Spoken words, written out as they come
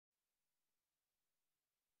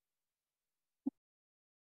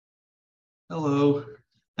Hello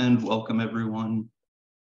and welcome everyone.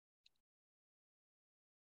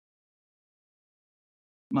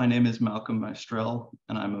 My name is Malcolm Maestrel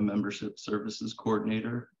and I'm a Membership Services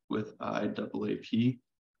Coordinator with IAAP.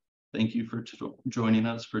 Thank you for joining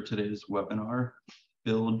us for today's webinar,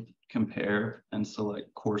 Build, Compare, and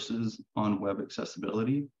Select Courses on Web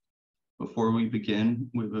Accessibility. Before we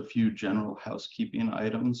begin, we have a few general housekeeping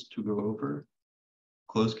items to go over.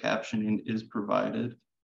 Closed captioning is provided.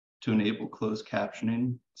 To enable closed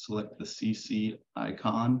captioning, select the CC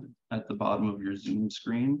icon at the bottom of your Zoom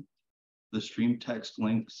screen. The stream text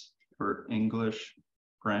links for English,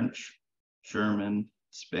 French, German,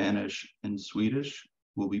 Spanish, and Swedish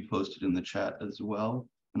will be posted in the chat as well.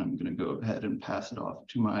 And I'm going to go ahead and pass it off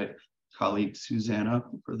to my colleague Susanna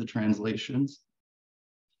for the translations.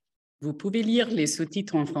 Vous pouvez lire les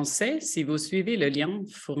sous-titres en français si vous suivez le lien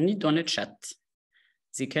fourni dans le Chat.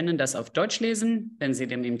 Sie können das auf Deutsch lesen, wenn Sie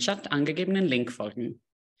dem im Chat angegebenen Link folgen.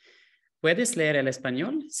 Puedes leer el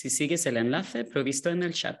español si sigues el enlace provisto en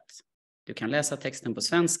el chat. Du kan läsa texten på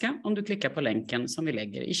svenska om du klickar på länken som vi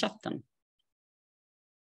lägger i chatten.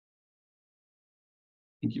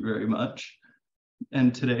 Thank you very much.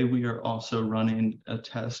 And today we are also running a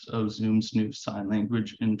test of Zoom's new sign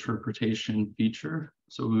language interpretation feature.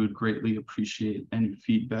 So we would greatly appreciate any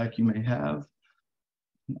feedback you may have.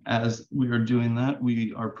 As we are doing that,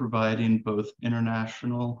 we are providing both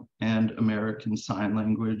international and American Sign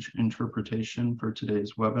Language interpretation for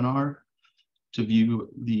today's webinar. To view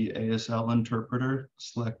the ASL interpreter,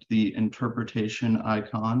 select the interpretation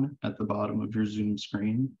icon at the bottom of your Zoom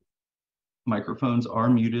screen. Microphones are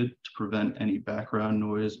muted to prevent any background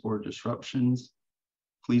noise or disruptions.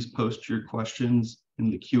 Please post your questions in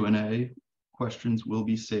the Q&A. Questions will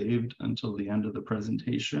be saved until the end of the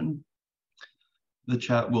presentation. The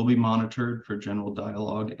chat will be monitored for general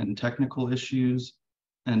dialogue and technical issues,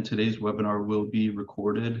 and today's webinar will be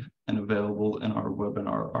recorded and available in our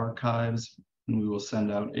webinar archives, and we will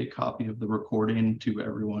send out a copy of the recording to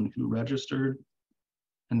everyone who registered.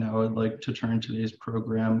 And now I'd like to turn today's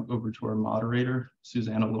program over to our moderator,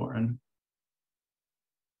 Susanna Lauren.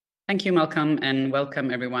 Thank you, Malcolm, and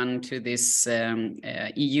welcome everyone to this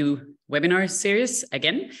EU webinar series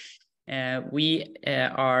again. We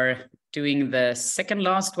are doing the second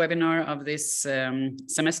last webinar of this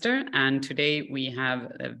semester, and today we have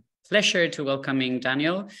a pleasure to welcoming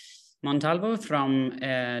Daniel Montalvo from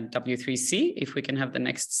W3C. If we can have the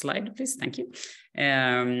next slide, please. Thank you.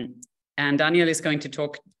 And Daniel is going to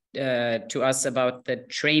talk to us about the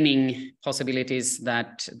training possibilities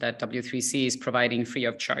that W3C is providing free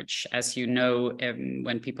of charge. As you know,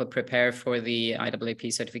 when people prepare for the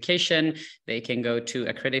IAAP certification, they can go to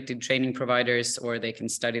accredited training providers or they can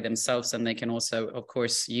study themselves, and they can also, of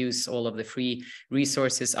course, use all of the free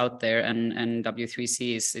resources out there. And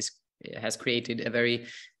W3C has created a very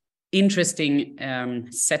interesting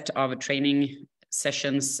set of training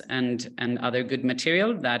sessions and other good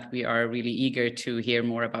material that we are really eager to hear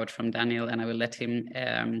more about from Daniel, and I will let him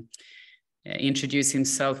introduce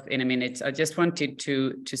himself in a minute. I just wanted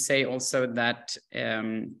to say also that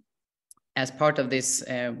as part of this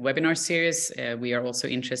webinar series, we are also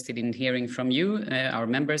interested in hearing from you, our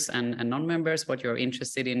members and non-members, what you're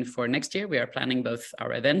interested in for next year. We are planning both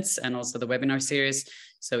our events and also the webinar series.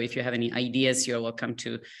 So if you have any ideas, you're welcome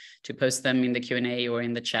to post them in the Q&A or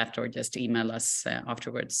in the chat, or just email us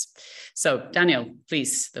afterwards. So Daniel,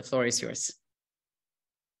 please, the floor is yours.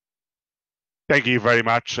 Thank you very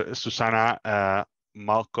much, Susanna,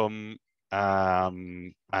 Malcolm,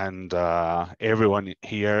 and everyone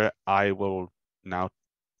here. I will now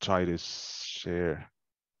try to share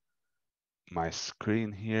my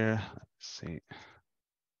screen here. Let's see.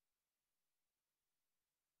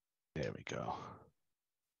 There we go.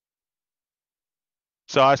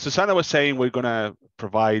 So as Susanna was saying, we're going to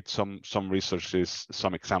provide some resources,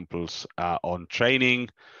 some examples on training.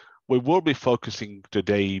 We will be focusing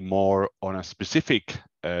today more on a specific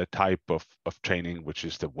type of training, which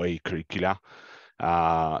is the WAI Curricula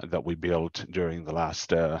that we built during the last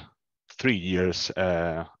 3 years.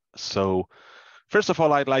 So first of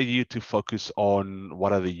all, I'd like you to focus on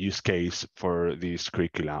what are the use case for these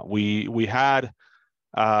curricula. We had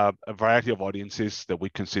a variety of audiences that we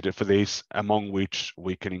consider for this, among which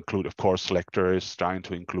we can include, of course, lecturers trying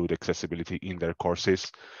to include accessibility in their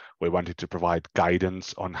courses. We wanted to provide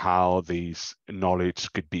guidance on how these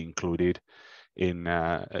knowledge could be included in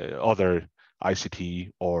other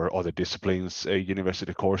ICT or other disciplines,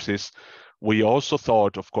 university courses. We also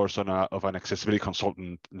thought, of course, of an accessibility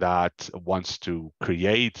consultant that wants to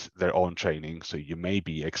create their own training. So you may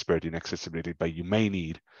be expert in accessibility, but you may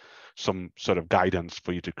need some sort of guidance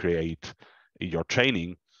for you to create your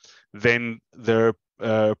training. Then their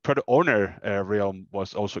product owner realm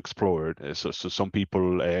was also explored. So some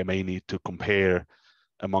people may need to compare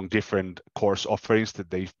among different course offerings that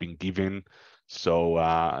they've been given. So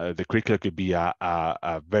the curricula could be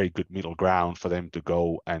a very good middle ground for them to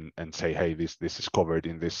go and say, hey, this is covered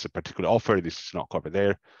in this particular offer, this is not covered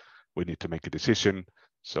there. We need to make a decision.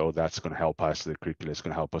 So that's going to help us. The curricula is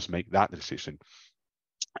going to help us make that decision.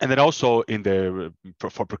 And then also in the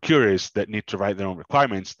for procurers that need to write their own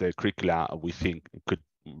requirements, the curricula we think could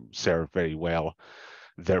serve very well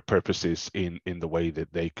their purposes in the way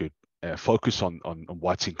that they could focus on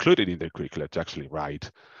what's included in their curricula to actually write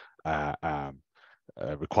a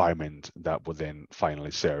requirement that would then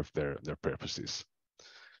finally serve their purposes.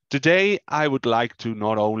 Today, I would like to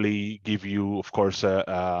not only give you, of course,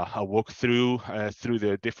 a walkthrough through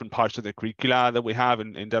the different parts of the curricula that we have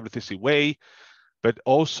in W3C WAI, but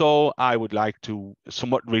also I would like to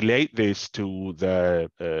somewhat relate this to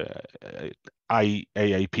the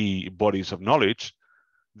IAAP bodies of knowledge.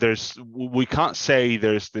 We can't say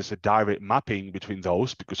there's a direct mapping between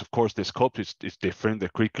those, because of course the scope is different. The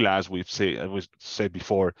curricula, as we've said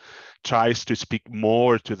before, tries to speak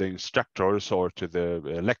more to the instructors or to the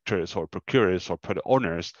lecturers or procurers or product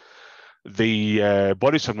owners. The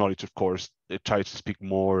bodies of knowledge, of course, it tries to speak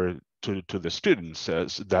more to the students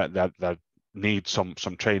that need some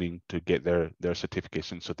training to get their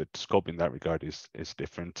certification. So the scope in that regard is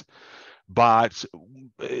different. But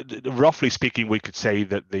roughly speaking, we could say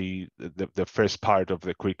that the first part of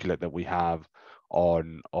the curricula that we have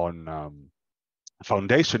on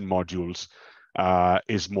foundation modules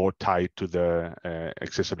is more tied to the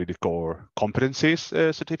accessibility core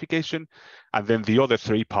competencies certification, and then the other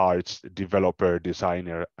three parts, developer,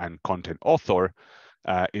 designer, and content author,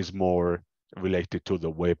 is more related to the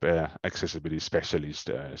web accessibility specialist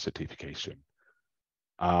certification.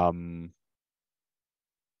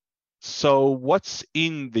 So what's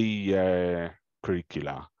in the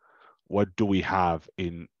curricula? What do we have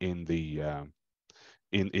in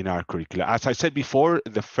our curricula? As I said before,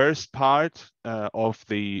 the first part of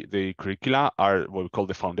the curricula are what we call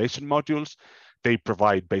the foundation modules. They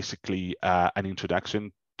provide basically an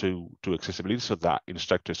introduction to accessibility, so that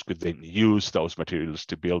instructors could then use those materials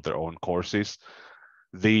to build their own courses.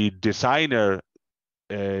 The designer,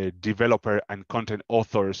 developer, and content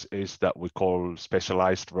authors is that we call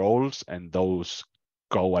specialized roles, and those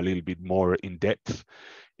go a little bit more in depth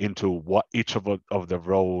into what each of the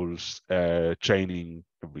roles training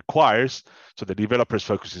requires. So the developers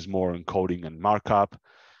focuses more on coding and markup.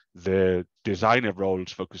 The designer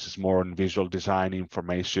roles focuses more on visual design,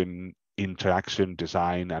 information, interaction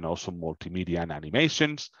design, and also multimedia and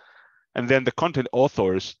animations. And then the content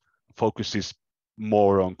authors focuses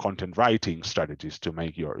more on content writing strategies to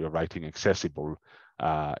make your writing accessible,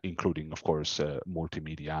 including, of course,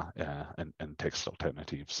 multimedia and text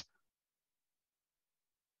alternatives.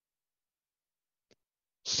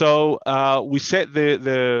 So we said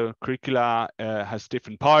the curricula has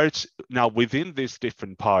different parts. Now, within these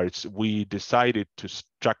different parts, we decided to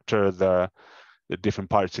structure the different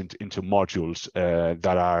parts into modules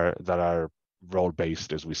that are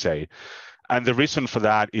role-based, as we say. And the reason for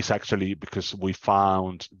that is actually because we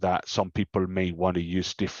found that some people may want to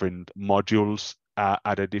use different modules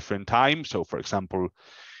at a different time. So, for example,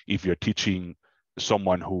 if you're teaching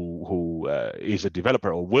someone who is a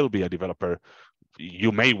developer or will be a developer,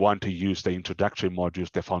 you may want to use the introductory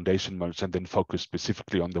modules, the foundation modules, and then focus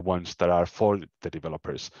specifically on the ones that are for the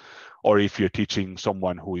developers. Or if you're teaching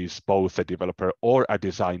someone who is both a developer or a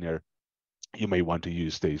designer, you may want to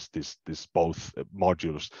use these both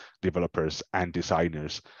modules, developers and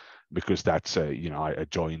designers, because that's a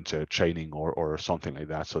joint training or something like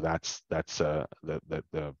that. So that's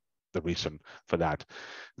the reason for that.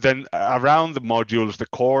 Then around the modules, the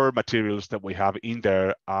core materials that we have in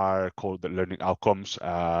there are called the learning outcomes.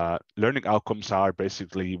 Learning outcomes are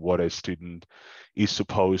basically what a student is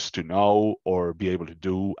supposed to know or be able to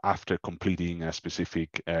do after completing a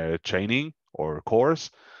specific training or course.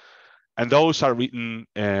 And those are written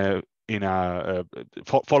in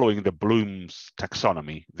following the Bloom's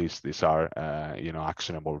taxonomy. These are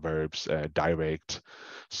actionable verbs, direct.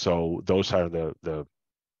 So those are the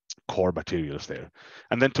core materials there.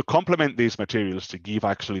 And then to complement these materials, to give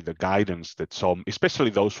actually the guidance that some, especially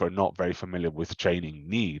those who are not very familiar with training,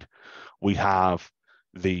 need, we have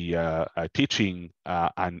the teaching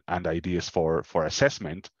and ideas for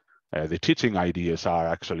assessment. The teaching ideas are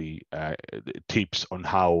actually tips on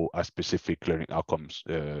how a specific learning outcomes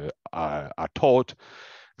are taught.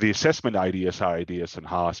 The assessment ideas are ideas on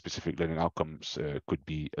how specific learning outcomes could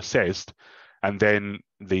be assessed. And then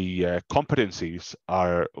the competencies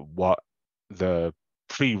are what the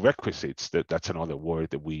prerequisites. That's another word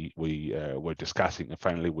that we were discussing, and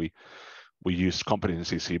finally we use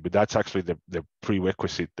competencies here, but that's actually the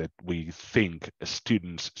prerequisite that we think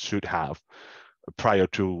students should have prior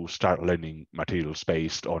to start learning materials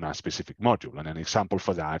based on a specific module. And an example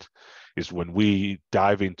for that is when we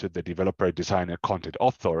dive into the developer, designer, content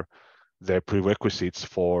author, the prerequisites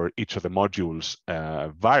for each of the modules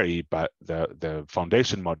vary, but the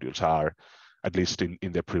foundation modules are, at least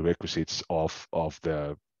in the prerequisites of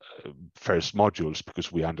the first modules,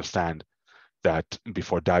 because we understand that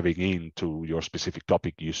before diving into your specific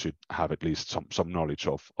topic, you should have at least some knowledge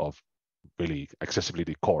of really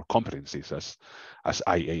accessibility core competencies, as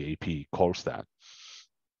IAAP calls that.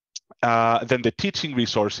 Then the teaching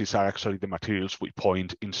resources are actually the materials we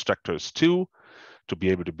point instructors to be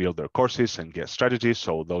able to build their courses and get strategies.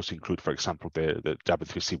 So those include, for example, the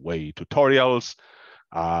W3C WAI tutorials.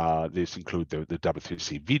 These include the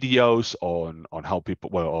W3C videos on how people,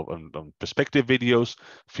 well, on perspective videos,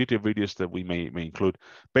 future videos that we may include.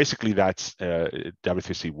 Basically, that's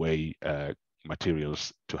W3C WAI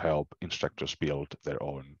materials to help instructors build their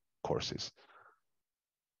own courses.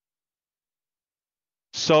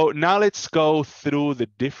 So now let's go through the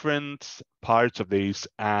different parts of these,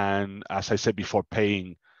 and as I said before,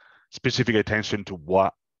 paying specific attention to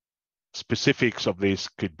what specifics of this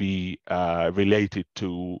could be related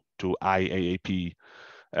to IAAP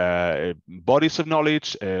bodies of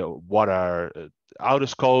knowledge, what are out of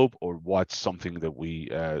scope, or what's something that we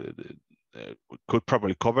could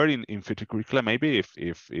probably cover in future curricula, maybe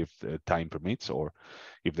if time permits, or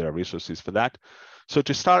if there are resources for that. So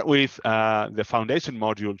to start with the foundation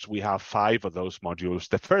modules, we have 5 of those modules.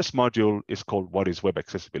 The first module is called What is Web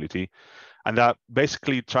Accessibility? And that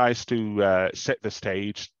basically tries to set the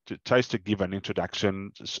stage, tries to give an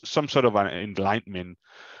introduction, some sort of an enlightenment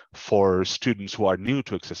for students who are new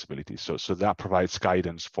to accessibility. So that provides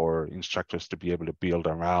guidance for instructors to be able to build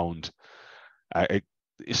around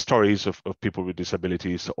stories of people with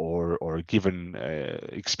disabilities, or given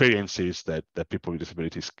experiences that people with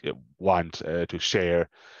disabilities want to share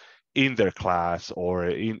in their class, or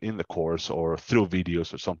in the course, or through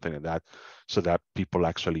videos or something like that, so that people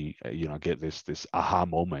actually get this aha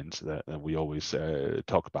moment that we always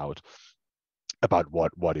talk about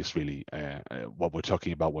what is really what we're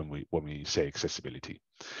talking about when we say accessibility.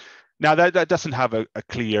 Now that doesn't have a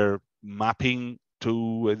clear mapping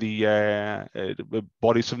to the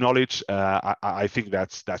bodies of knowledge. I think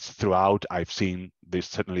that's throughout. I've seen this,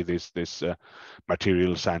 certainly this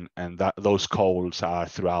materials, and those calls are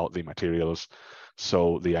throughout the materials.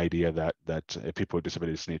 So the idea that people with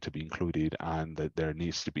disabilities need to be included, and that there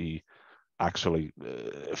needs to be actually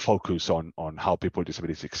focus on how people with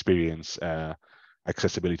disabilities experience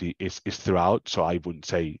accessibility is throughout. So I wouldn't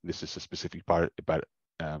say this is a specific part, but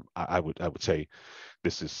I would say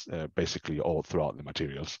this is basically all throughout the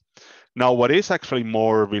materials. Now, what is actually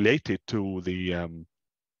more related to the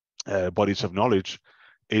bodies of knowledge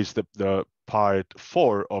is the part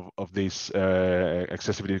 4 of this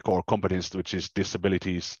accessibility core competence, which is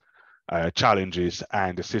disabilities, challenges,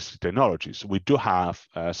 and assistive technologies. We do have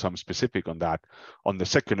some specific on that on the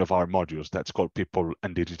second of our modules. That's called People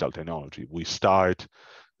and Digital Technology. We start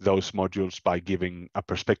those modules by giving a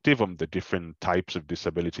perspective on the different types of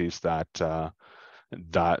disabilities that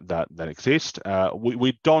exist.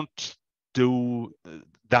 We don't do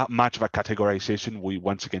that much of a categorization. We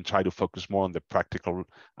once again try to focus more on the practical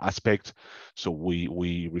aspect. So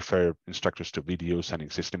we refer instructors to videos and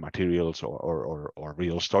existing materials, or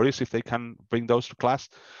real stories if they can bring those to class.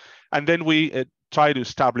 And then we try to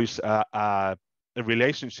establish a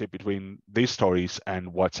relationship between these stories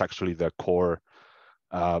and what's actually the core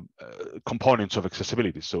components of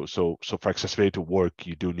accessibility. So for accessibility to work,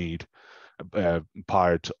 you do need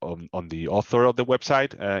part on the author of the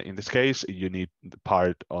website. In this case, you need the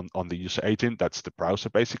part on the user agent, that's the browser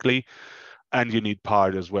basically, and you need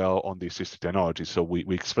part as well on the assistive technology. So we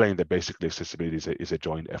explained that basically accessibility is a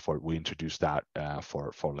joint effort. We introduced that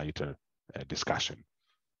for later discussion.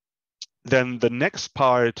 Then the next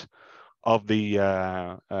part of the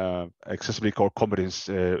accessibility core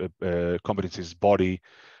competencies body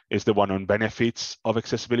is the one on benefits of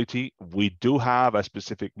accessibility. We do have a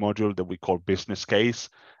specific module that we call business case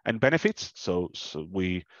and benefits. So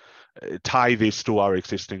we tie this to our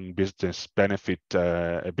existing business benefit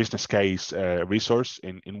business case resource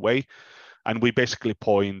in WAI, and we basically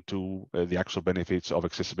point to the actual benefits of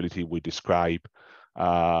accessibility. We describe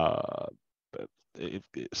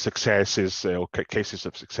successes or cases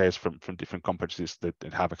of success from different competencies that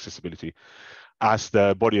have accessibility. as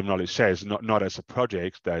the body of knowledge says, not as a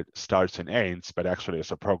project that starts and ends, but actually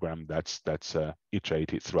as a program that's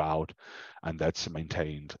iterated throughout, and that's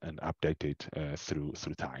maintained and updated through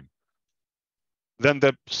time. Then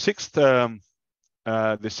the sixth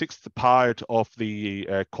part of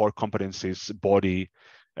the core competencies body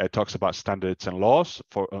talks about standards and laws.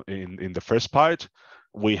 In the first part,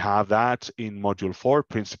 we have that in module 4,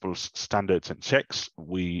 principles, standards, and checks.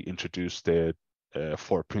 We introduce the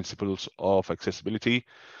 4 principles of accessibility.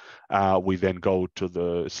 We then go to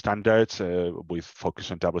the standards with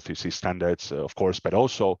focus on W3C standards, of course, but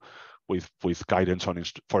also with guidance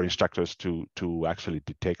for instructors to actually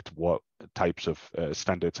detect what types of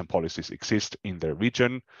standards and policies exist in their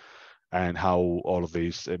region, and how all of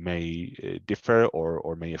these may differ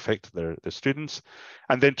or may affect the students.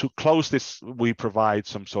 And then to close this, we provide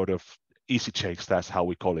some sort of easy checks, that's how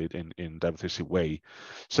we call it in W3C WAI,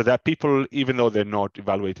 so that people, even though they're not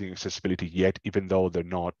evaluating accessibility yet, even though they're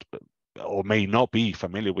not or may not be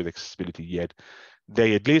familiar with accessibility yet,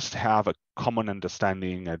 they at least have a common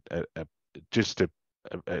understanding, just a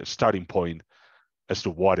starting point as to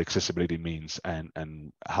what accessibility means and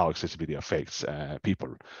how accessibility affects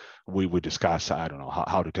people. We would discuss, I don't know,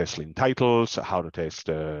 how to test link titles, how to test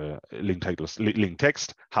link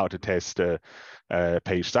text, how to test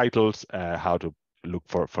page titles, how to look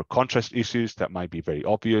for contrast issues that might be very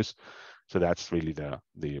obvious. So that's really the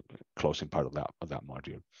closing part of that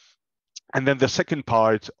module. And then the second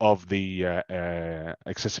part of the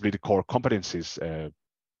accessibility core competencies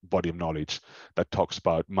body of knowledge that talks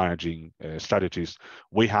about managing strategies,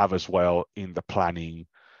 we have as well in the planning,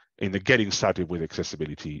 in the getting started with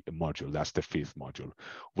accessibility module. That's the 5th module.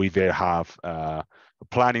 We there have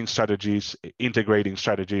planning strategies, integrating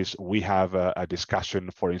strategies. We have a discussion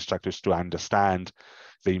for instructors to understand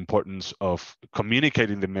the importance of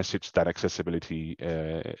communicating the message that accessibility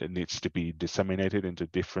needs to be disseminated into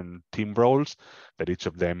different team roles, that each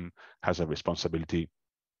of them has a responsibility,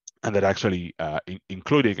 and that actually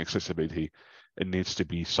including accessibility, it needs to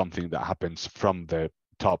be something that happens from the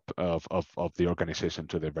top of the organization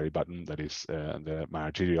to the very bottom. That is, the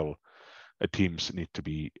managerial teams need to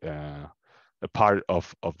be a part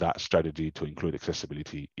of that strategy to include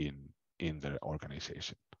accessibility in the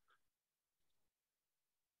organization.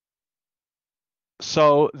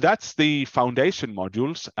 So that's the foundation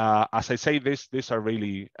modules. As I say, these are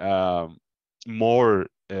really more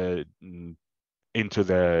into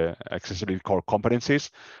the accessibility core competencies.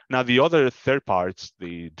 Now, the other third parts,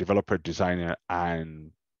 the developer, designer,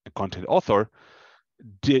 and content author,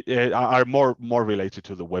 are more related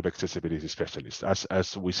to the web accessibility specialist.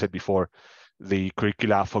 As we said before, the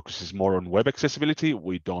curricula focuses more on web accessibility.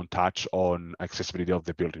 We don't touch on accessibility of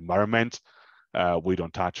the built environment. We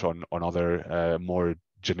don't touch on other more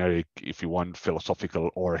generic, if you want, philosophical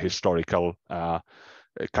or historical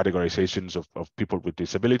categorizations of people with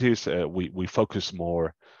disabilities. We focus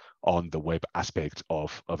more on the web aspect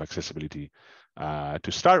of accessibility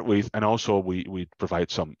to start with, and also we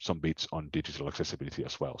provide some bits on digital accessibility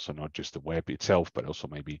as well. So not just the web itself, but also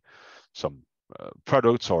maybe some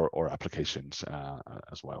products or applications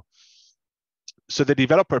as well. So the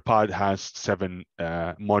developer part has 7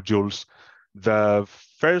 modules. The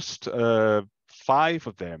first 5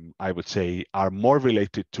 of them, I would say, are more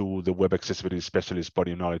related to the web accessibility specialist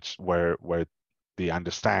body of knowledge, where they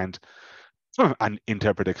understand and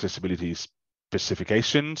interpret accessibility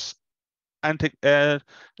specifications and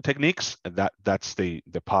techniques. That's the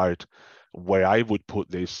part where I would put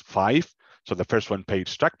these 5. So the first one, page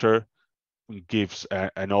structure, gives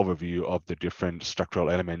an overview of the different structural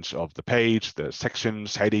elements of the page, the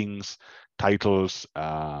sections, headings, titles,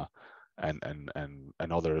 and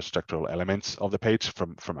other structural elements of the page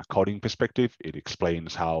from a coding perspective. It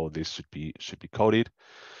explains how this should be coded.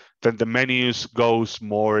 Then the menus goes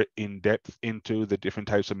more in depth into the different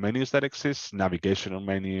types of menus that exist, navigational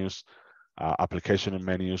menus, applicational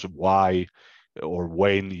menus, why or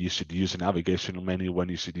when you should use a navigational menu, when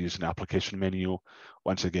you should use an application menu.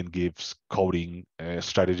 Once again, gives coding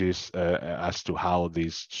strategies as to how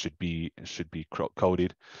these should be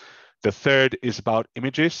coded. The third is about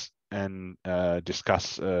images, and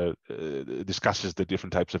discusses the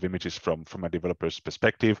different types of images from a developer's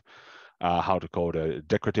perspective, how to code a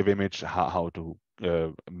decorative image, how to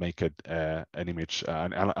make it an image,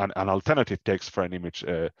 an alternative text for an image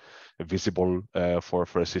visible for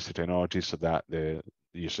assistive technology, so that the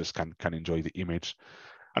users can enjoy the image.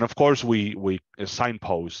 And of course, we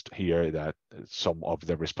signpost here that some of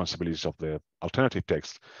the responsibilities of the alternative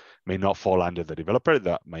text may not fall under the developer.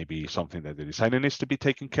 That may be something that the designer needs to be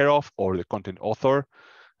taking care of, or the content author.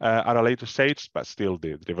 at a later stage, but still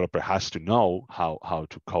the developer has to know how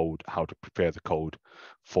to code, how to prepare the code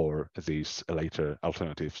for these later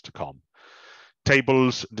alternatives to come.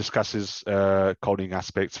 Tables discusses coding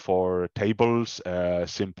aspects for tables,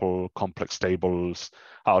 simple, complex tables,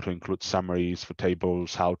 how to include summaries for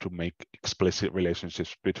tables, how to make explicit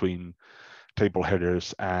relationships between table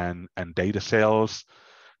headers and data cells.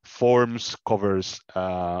 Forms covers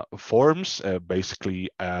forms, basically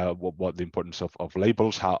what the importance of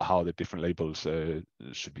labels, how the different labels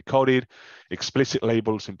should be coded. Explicit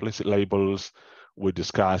labels, implicit labels. We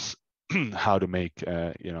discuss how to make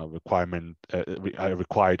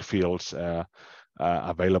required fields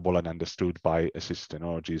available and understood by assistive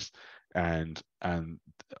technologies, and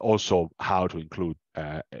also how to include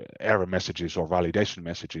error messages or validation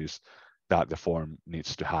messages that the form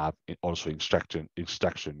needs to have, also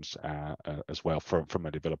instructions as well from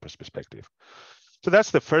a developer's perspective. So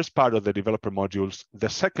that's the first part of the developer modules. The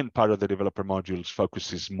second part of the developer modules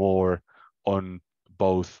focuses more on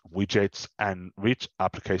both widgets and rich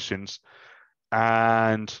applications.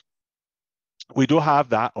 And we do have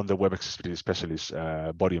that on the web accessibility specialist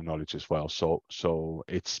body of knowledge as well. So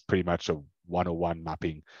it's pretty much a 101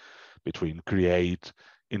 mapping between create,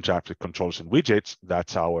 interactive controls and widgets.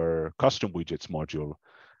 That's our custom widgets module.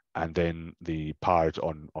 And then the part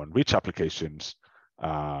on rich applications,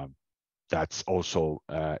 that's also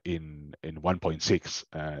in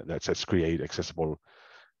 1.6 that says create accessible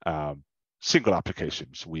single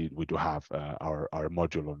applications. We do have our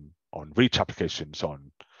module on rich applications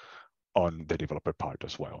on the developer part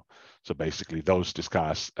as well. So basically those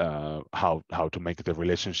discuss how to make the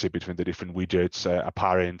relationship between the different widgets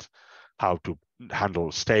apparent, how to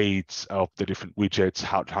handle states of the different widgets,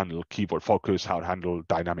 how to handle keyboard focus, how to handle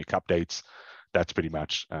dynamic updates. That's pretty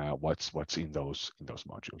much what's in those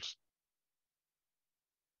modules.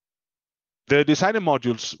 The designer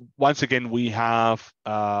modules, once again, we have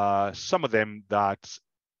some of them that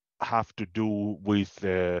have to do with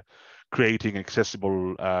creating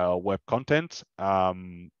accessible web content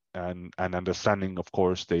and understanding, of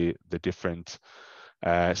course, the different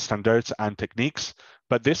standards and techniques.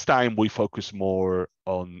 But this time we focus more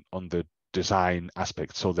on the design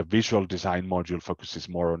aspect. So the visual design module focuses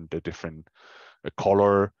more on the different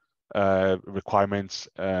color requirements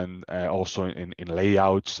and also in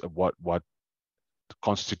layouts, what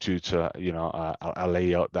constitutes a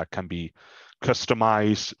layout that can be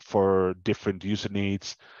customized for different user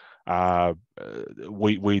needs.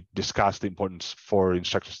 We discussed the importance for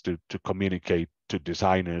instructors to communicate to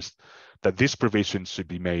designers that these provisions should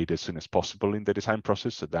be made as soon as possible in the design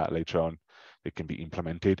process, so that later on it can be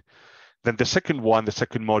implemented. Then the second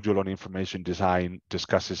module on information design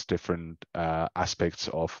discusses different aspects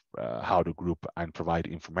of how to group and provide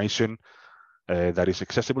information that is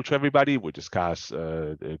accessible to everybody. We discuss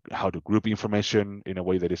how to group information in a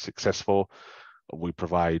way that is successful. We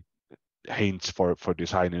provide hints for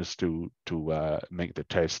designers to make the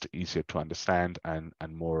test easier to understand and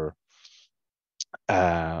more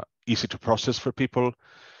easy to process for people.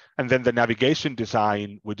 And then the navigation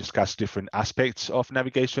design, we discuss different aspects of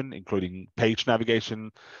navigation, including page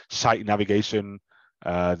navigation, site navigation,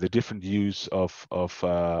 the different use of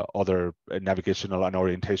other navigational and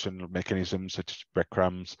orientational mechanisms such as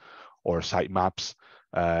breadcrumbs or site maps,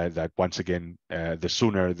 that once again, the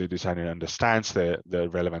sooner the designer understands the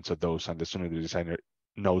relevance of those and the sooner the designer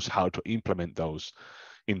knows how to implement those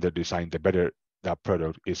in the design, the better that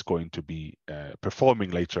product is going to be performing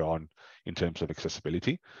later on in terms of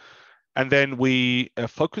accessibility. And then we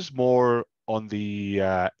focus more on the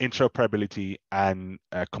interoperability and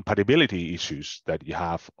compatibility issues that you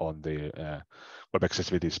have on the web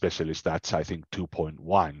accessibility specialist. That's, I think,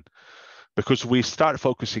 2.1. Because we start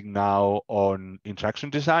focusing now on interaction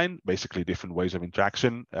design, basically different ways of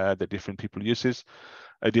interaction that different people use.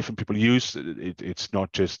 It's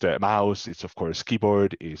not just a mouse, it's of course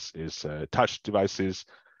keyboard, it's touch devices,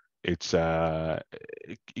 it's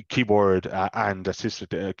keyboard and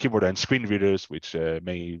assisted keyboard and screen readers, which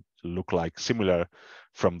may look like similar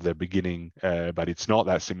from the beginning, but it's not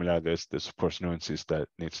that similar. There's of course nuances that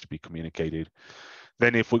needs to be communicated.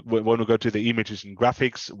 Then if we want to go to the images and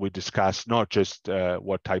graphics, we discuss not just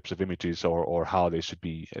what types of images or how they should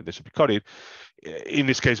be coded. In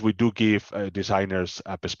this case, we do give designers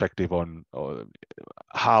a perspective on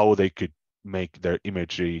how they could make their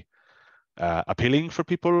imagery appealing for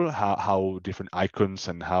people, how different icons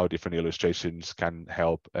and how different illustrations can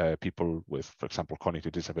help people with, for example,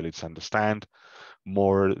 cognitive disabilities understand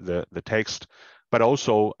more the text, but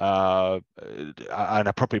also an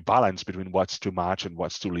appropriate balance between what's too much and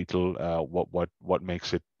what's too little, what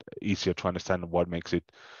makes it easier to understand and what makes it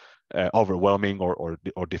overwhelming or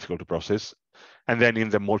difficult to process. And then in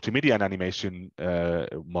the multimedia and animation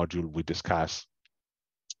module, we discuss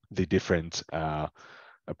the different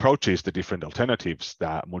approaches, the different alternatives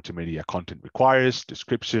that multimedia content requires,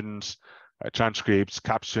 descriptions, transcripts,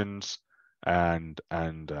 captions, and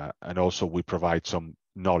also we provide some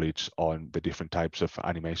knowledge on the different types of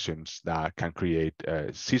animations that can create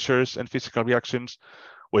seizures and physical reactions.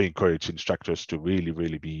 We encourage instructors to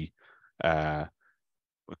really be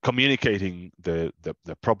communicating the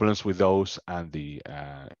problems with those and the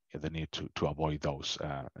need to avoid those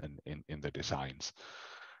in the designs.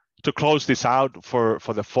 To close this out, for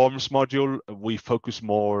the forms module, we focus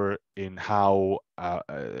more in how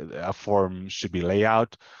a form should be laid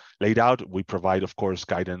out. We provide, of course,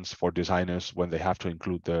 guidance for designers when they have to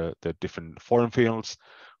include the different form fields,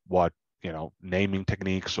 what naming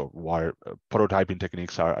techniques or what prototyping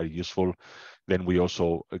techniques are useful. Then we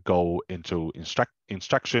also go into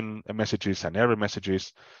instruction messages and error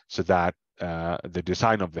messages so that the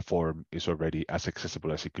design of the form is already as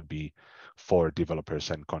accessible as it could be for developers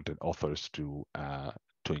and content authors to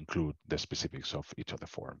include the specifics of each of the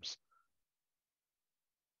forms.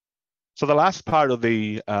 So the last part of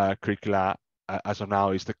the curricula as of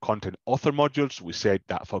now is the content author modules. We said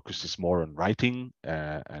that focuses more on writing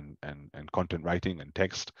and content writing and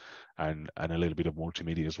text and a little bit of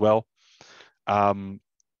multimedia as well. The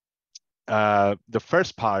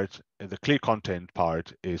first part, the clear content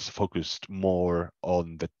part, is focused more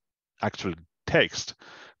on the actual text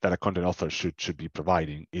that a content author should be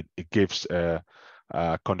providing. It gives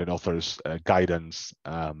content authors guidance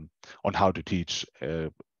on how to teach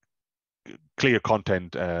clear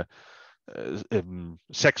content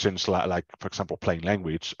sections like for example plain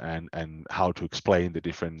language and how to explain the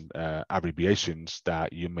different abbreviations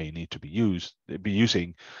that you may need to be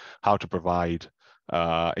using, how to provide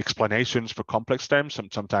explanations for complex terms.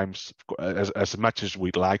 Sometimes as much as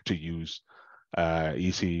we'd like to use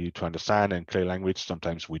easy to understand and clear language,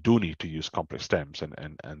 sometimes we do need to use complex terms,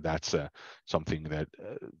 and that's something that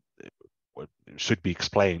should be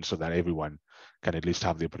explained so that everyone can at least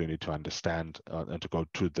have the opportunity to understand and to go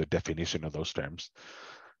through the definition of those terms.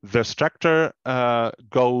 The structure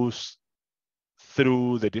goes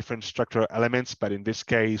through the different structural elements, but in this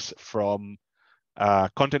case from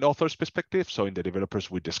content author's perspective. So in the developers,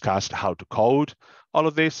 we discussed how to code all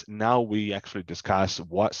of this. Now we actually discuss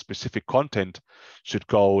what specific content should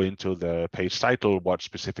go into the page title, what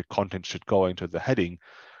specific content should go into the heading,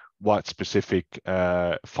 what specific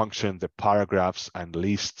function the paragraphs and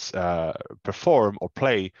lists perform or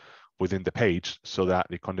play within the page, so that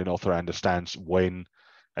the content author understands when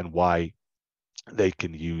and why they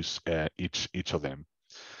can use each of them.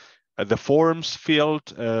 The forms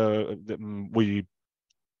field, we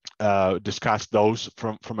discussed those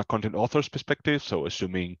from a content author's perspective. So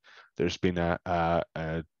assuming there's been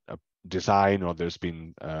a design or there's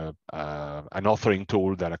been an authoring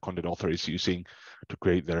tool that a content author is using to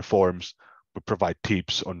create their forms, we provide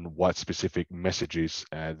tips on what specific messages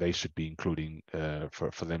they should be including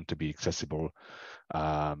for them to be accessible.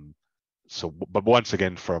 But once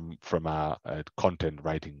again, from a content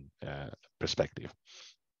writing perspective.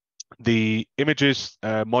 The images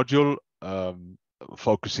module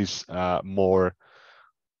focuses more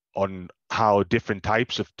on how different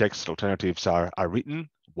types of text alternatives are written.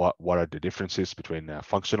 What are the differences between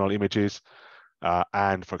functional images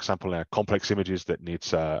and, for example, complex images that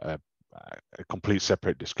needs a complete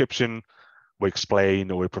separate description. We explain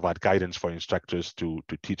or we provide guidance for instructors to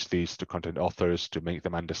teach these to content authors to make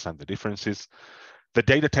them understand the differences. The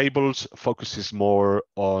data tables focuses more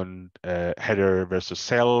on header versus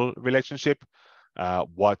cell relationship.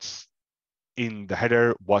 What's in the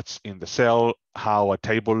header, what's in the cell, how a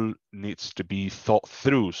table needs to be thought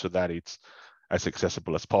through so that it's as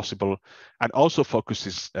accessible as possible, and also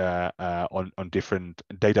focuses on different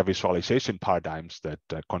data visualization paradigms that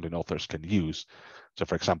content authors can use. So,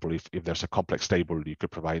 for example, if there's a complex table, you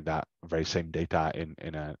could provide that very same data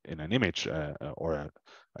in an image or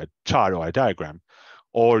a chart or a diagram,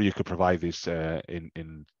 or you could provide this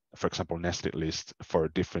in for example, nested lists for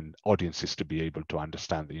different audiences to be able to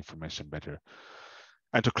understand the information better.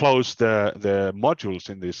 And to close the modules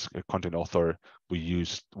in this content author, we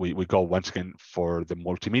go once again for the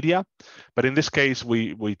multimedia, but in this case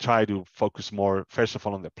we try to focus more, first of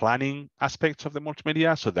all, on the planning aspects of the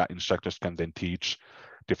multimedia, so that instructors can then teach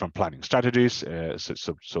different planning strategies,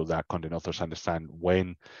 so that content authors understand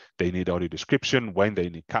when they need audio description, when they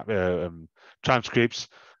need transcripts,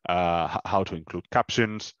 how to include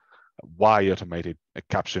captions, why automated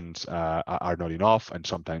captions are not enough, and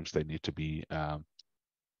sometimes they need to be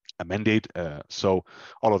amended. So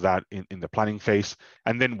all of that in the planning phase,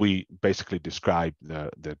 and then we basically describe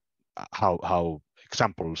the how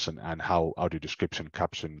examples and how audio description,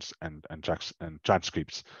 captions, and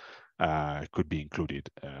transcripts could be included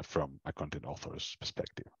from a content author's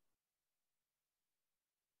perspective.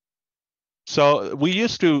 So we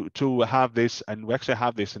used to have this, and we actually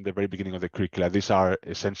have this in the very beginning of the curricula. These are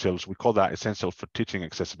essentials. We call that essential for teaching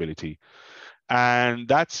accessibility. And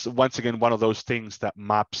that's, once again, one of those things that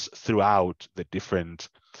maps throughout the different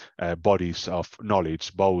bodies of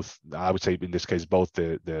knowledge, both, I would say in this case, both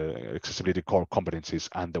the accessibility core competencies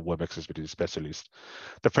and the web accessibility specialist.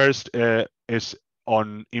 The first is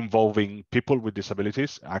on involving people with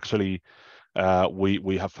disabilities. Actually,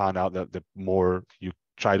 we have found out that the more you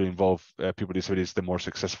try to involve people with disabilities, the more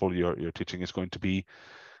successful your teaching is going to be.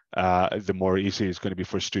 The more easy it's going to be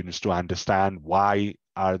for students to understand why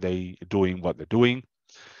are they doing what they're doing.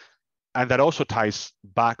 And that also ties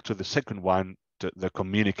back to the second one, the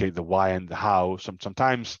communicate the why and the how.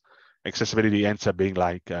 Sometimes accessibility ends up being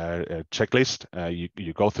like a checklist.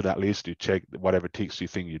 You go through that list, you check whatever ticks you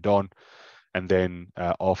think you've done, and then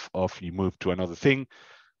off you move to another thing.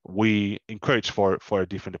 We encourage for a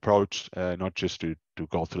different approach, not just to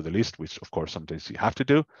go through the list, which of course sometimes you have to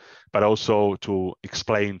do, but also to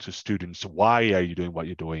explain to students why are you doing what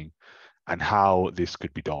you're doing and how this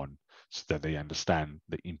could be done, so that they understand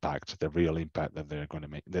the impact, the real impact that they're going to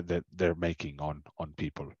make, that they're making on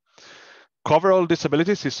people. Cover all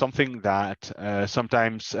disabilities is something that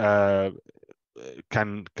sometimes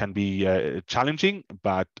can be challenging,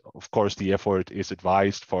 but of course the effort is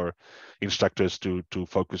advised for instructors to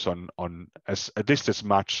focus on at least as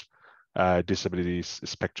much disabilities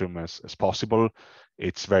spectrum as possible.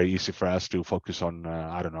 It's very easy for us to focus on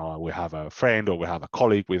I don't know, we have a friend or we have a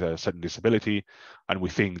colleague with a certain disability, and we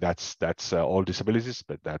think that's all disabilities,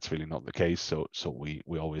 but that's really not the case. So we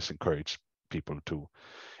always encourage people to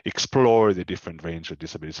explore the different range of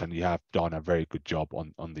disabilities, and you have done a very good job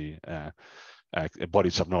on the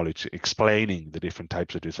bodies of knowledge explaining the different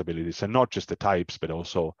types of disabilities, and not just the types, but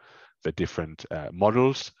also the different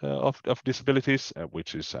models of disabilities,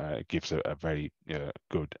 which is gives a very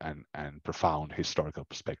good and profound historical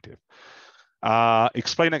perspective.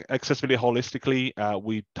 Explain accessibility holistically.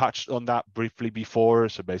 We touched on that briefly before.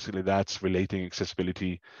 So basically that's relating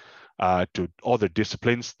accessibility to other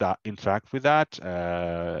disciplines that interact with that.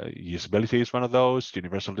 Usability is one of those.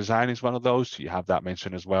 Universal design is one of those. You have that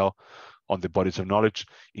mentioned as well on the bodies of knowledge.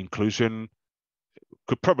 Inclusion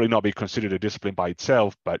could probably not be considered a discipline by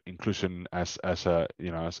itself, but inclusion as a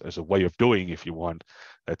way of doing, if you want,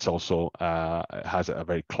 that's also has a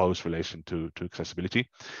very close relation to accessibility.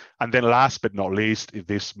 And then last but not least,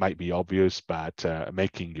 this might be obvious, but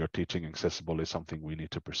making your teaching accessible is something we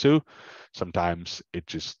need to pursue. Sometimes it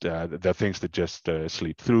just there are things that just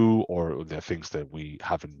slip through, or there are things that we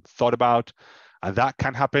haven't thought about, and that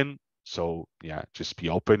can happen. So yeah, just be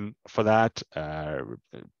open for that.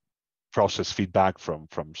 Process feedback from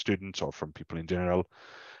students or from people in general,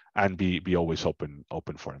 and be always open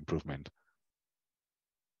for improvement.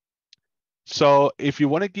 So if you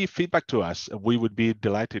want to give feedback to us, we would be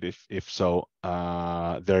delighted if so.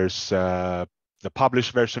 There's the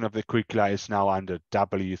published version of the curricula is now under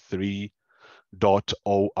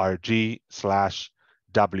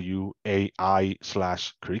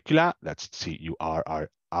w3.org/WAI/curricula. That's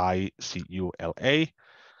CURRICULA.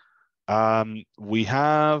 We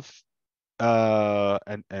have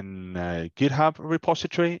and GitHub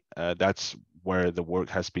repository. That's where the work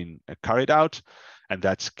has been carried out, and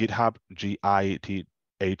that's GitHub,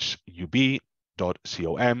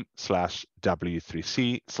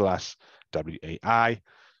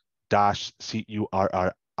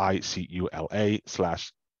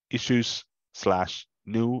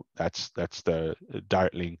 That's the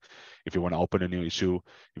direct link if you want to open a new issue,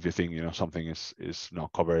 if you think something is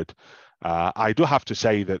not covered. I do have to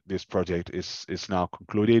say that this project is now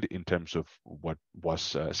concluded in terms of what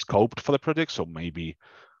was scoped for the project. So maybe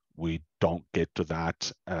we don't get to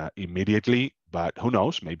that immediately, but who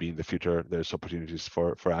knows? Maybe in the future there's opportunities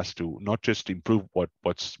for us to not just improve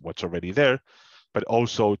what's already there, but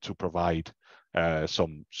also to provide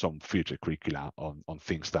some future curricula on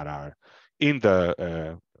things that are in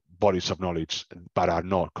the bodies of knowledge but are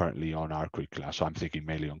not currently on our curricula. So I'm thinking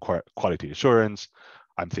mainly on quality assurance.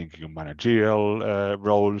 I'm thinking of managerial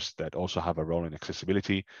roles that also have a role in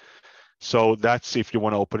accessibility. So that's if you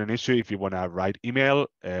want to open an issue. If you want to write email,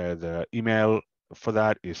 the email for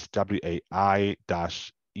that is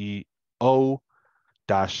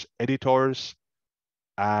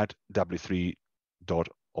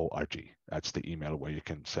wai-eo-editors@w3.org. That's the email where you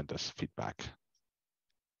can send us feedback.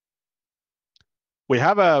 We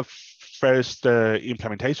have a first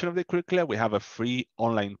implementation of the curricula. We have a free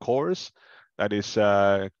online course that is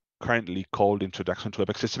currently called Introduction to Web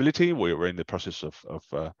Accessibility. We're in the process of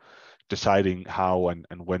deciding how and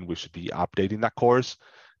when we should be updating that course.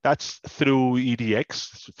 That's through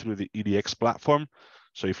EDX, through the EDX platform.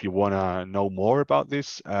 So if you want to know more about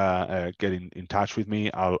this, get in touch with me.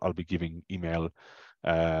 I'll be giving email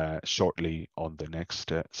shortly on the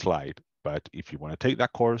next slide. But if you want to take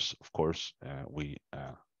that course, of course, we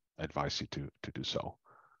advise you to do so.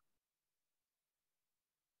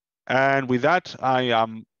 And with that, I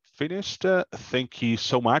am finished. Thank you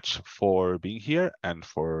so much for being here and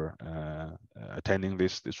for attending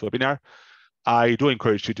this webinar. I do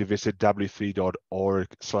encourage you to visit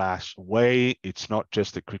w3.org/WAI. It's not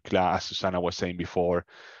just the curricula, as Susanna was saying before.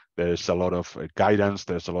 There's a lot of guidance.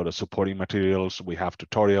 There's a lot of supporting materials. We have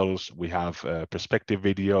tutorials. We have perspective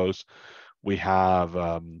videos. We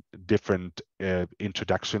have different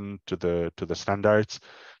introduction to the standards.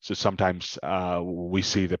 So sometimes we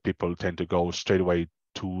see that people tend to go straight away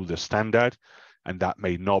to the standard, and that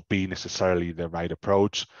may not be necessarily the right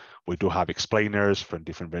approach. We do have explainers for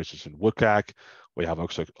different versions in WCAG. We have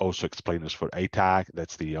also explainers for ATAG,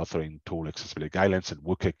 that's the authoring tool accessibility guidelines, and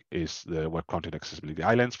WCAG is the web content accessibility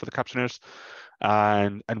guidelines for the captioners.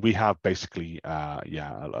 And we have basically,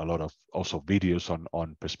 a lot of also videos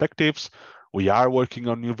on perspectives. We are working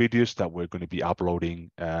on new videos that we're going to be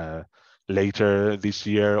uploading later this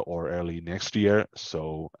year or early next year.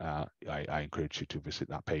 So I encourage you to visit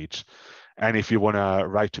that page. And if you want to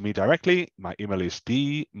write to me directly, my email is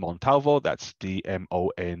dmontalvo, that's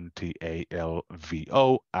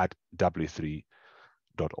DMONTALVO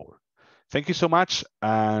 @w3.org. Thank you so much.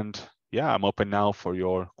 And yeah, I'm open now for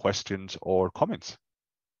your questions or comments.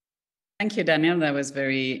 Thank you, Daniel. That was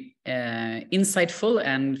very insightful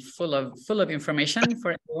and full of information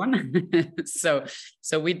for everyone. So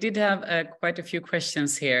we did have quite a few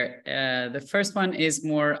questions here. The first one is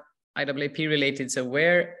more IAAP related. So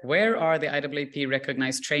where are the IAAP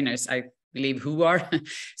recognized trainers? I believe who are.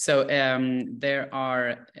 So there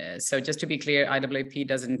are. So just to be clear, IAAP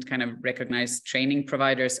doesn't kind of recognize training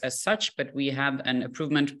providers as such, but we have an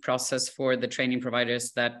approvement process for the training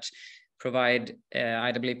providers that provide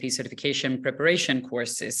IAAP certification preparation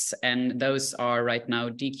courses. And those are right now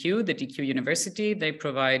DQ, the DQ University. They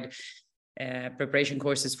provide preparation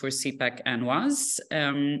courses for CPACC and WAS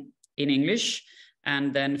in English.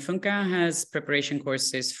 And then Funka has preparation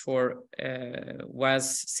courses for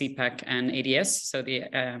WAS, CPACC, and ADS, so the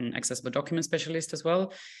Accessible Document Specialist as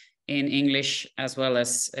well, in English, as well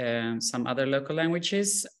as some other local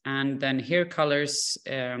languages. And then Here Colors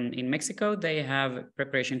in Mexico, they have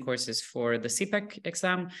preparation courses for the CPACC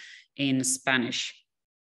exam in Spanish,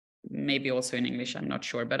 maybe also in English, I'm not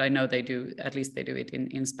sure, but I know they do, at least they do it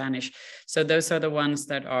in Spanish. So those are the ones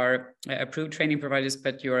that are approved training providers,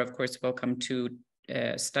 but you're of course welcome to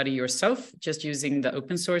study yourself, just using the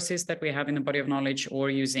open sources that we have in the body of knowledge, or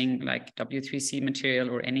using like W3C material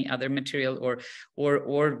or any other material,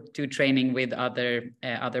 or do training with other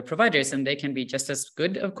providers, and they can be just as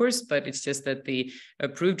good, of course. But it's just that the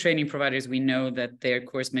approved training providers, we know that their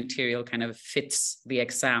course material kind of fits the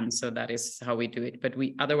exam, so that is how we do it. But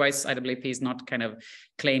we otherwise, IAAP is not kind of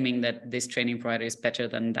claiming that this training provider is better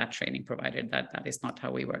than that training provider. That is not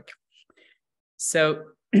how we work.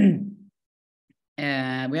 So.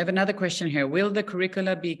 We have another question here. Will the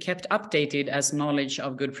curricula be kept updated as knowledge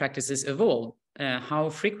of good practices evolve?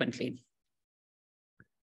 How frequently?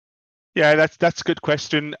 Yeah, that's a good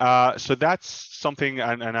question. So that's something,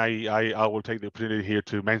 and I will take the opportunity here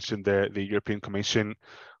to mention the European Commission,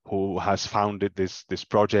 who has founded this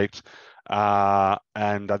project.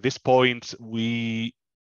 And at this point, the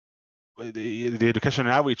Education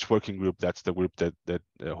and Outreach Working Group, that's the group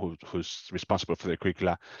who's responsible for the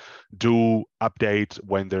curricula, do update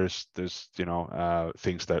when there's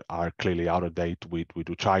things that are clearly out of date. We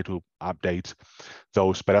do try to update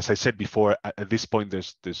those, but as I said before, at this point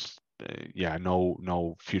there's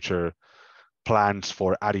no future plans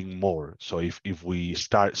for adding more. So if we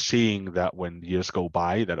start seeing that when years go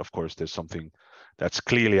by, that of course there's something that's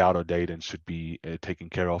clearly out of date and should be taken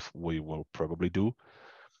care of, we will probably do.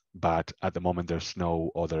 But at the moment, there's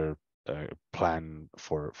no other plan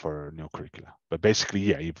for new curricula. But basically,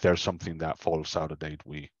 yeah, if there's something that falls out of date,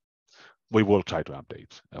 we will try to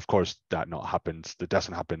update. Of course, that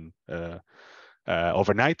doesn't happen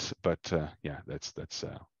overnight. But yeah,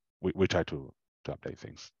 we try to update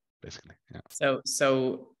things basically. Yeah. So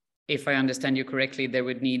if I understand you correctly, there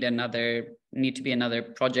would need to be another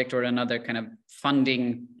project or another kind of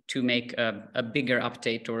funding to make a bigger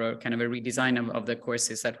update or a kind of a redesign of the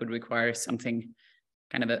courses that would require something,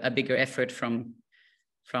 kind of a bigger effort from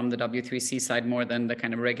from the W3C side more than the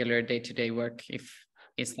kind of regular day-to-day work.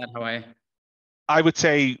 Is that how I would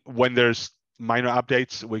say when there's minor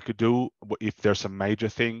updates we could do. If there's a major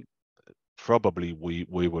thing, probably we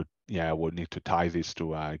would need to tie this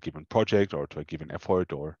to a given project or to a given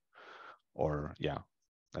effort or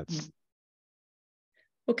that's.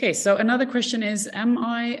 Okay, so another question is, am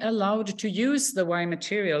I allowed to use the WAI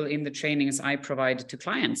material in the trainings I provide to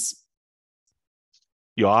clients?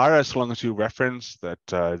 You are, as long as you reference that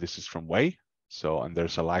this is from WAI. So, and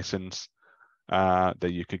there's a license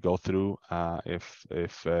that you could go through if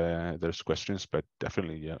there's questions, but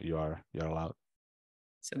definitely you're allowed.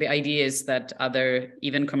 So the idea is that other,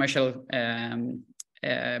 even commercial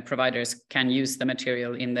providers can use the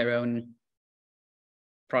material in their own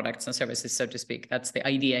products and services, so to speak. That's the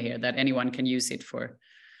idea here, that anyone can use it for.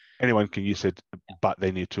 Anyone can use it, but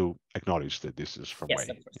they need to acknowledge that this is from WAI. Of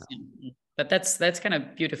course. Yeah. But that's kind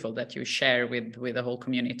of beautiful that you share with the whole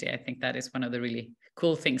community. I think that is one of the really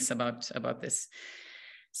cool things about this.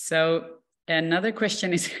 So another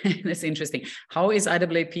question is that's interesting. How is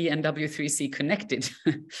IAAP and W3C connected?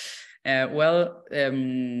 Well,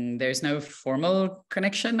 there's no formal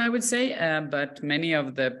connection, I would say, but many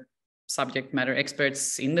of the subject matter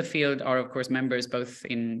experts in the field are, of course, members, both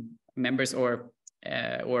in members or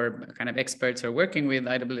kind of experts are working with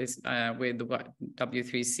with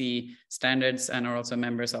W3C standards and are also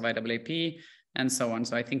members of IAAP and so on.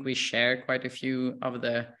 So I think we share quite a few of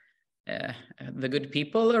the good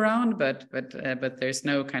people around, but there's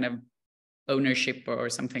no kind of ownership or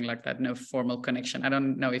something like that, no formal connection. I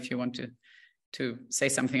don't know if you want to say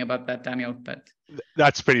something about that, Daniel, but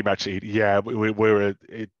that's pretty much it. Yeah,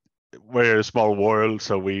 we're a small world,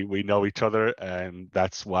 so we know each other, and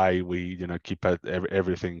that's why we keep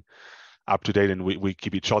everything up to date, and we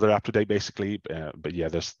keep each other up to date basically. But yeah,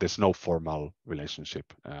 there's no formal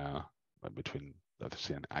relationship between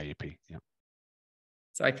WC and IAP. Yeah.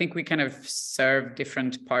 So I think we kind of serve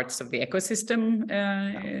different parts of the ecosystem.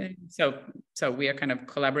 So we are kind of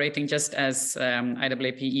collaborating, just as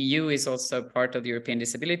IAAP EU is also part of the European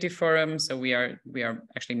Disability Forum. So we are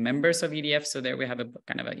actually members of EDF. So there we have a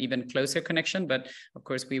kind of an even closer connection. But of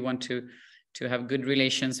course, we want to have good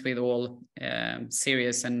relations with all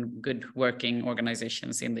serious and good working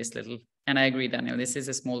organizations in this little. And I agree, Daniel, this is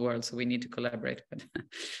a small world, so we need to collaborate.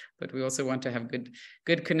 But we also want to have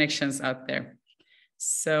good connections out there.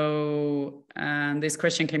 So this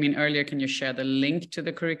question came in earlier. Can you share the link to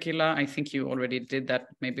the curricula? I think you already did that.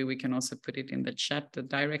 Maybe we can also put it in the chat, the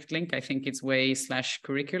direct link. I think it's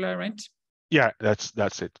WAI/curricula, right? Yeah, that's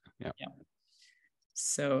it. Yeah.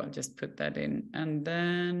 So I'll just put that in. And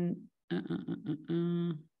then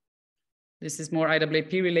this is more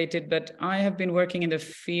IAAP related, but I have been working in the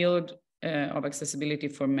field of accessibility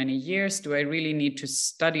for many years. Do I really need to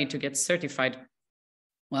study to get certified?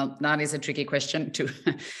 Well, that is a tricky question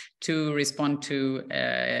to respond to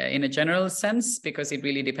in a general sense, because it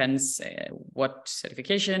really depends what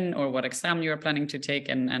certification or what exam you are planning to take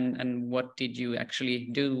and what did you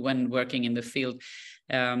actually do when working in the field.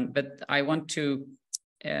 But I want to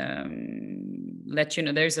let you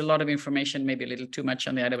know, there's a lot of information, maybe a little too much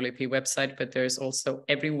on the IAAP website, but there's also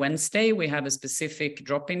every Wednesday we have a specific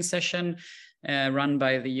drop-in session run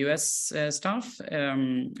by the US staff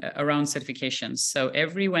around certifications. So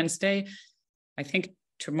every Wednesday, I think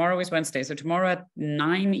tomorrow is Wednesday. So tomorrow at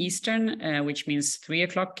 9 Eastern, which means 3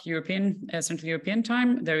 o'clock European, Central European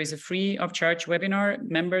time, there is a free of charge webinar.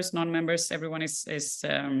 Members, non-members, everyone is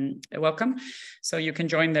welcome. So you can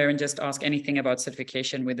join there and just ask anything about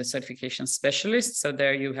certification with the certification specialist. So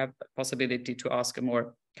there you have the possibility to ask a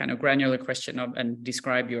more kind of granular question and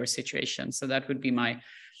describe your situation. So that would be my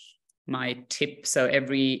tip. So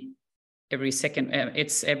every second,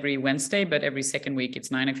 it's every Wednesday, but every second week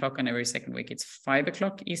it's 9 o'clock, and every second week it's 5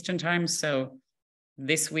 o'clock Eastern time. So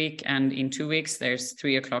this week and in 2 weeks, there's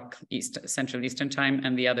 3 o'clock Central Eastern time,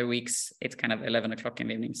 and the other weeks it's kind of 11 o'clock in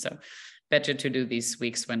the evening. So better to do these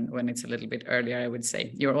weeks when it's a little bit earlier, I would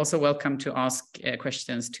say. You're also welcome to ask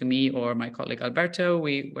questions to me or my colleague Alberto.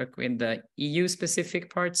 We work with the EU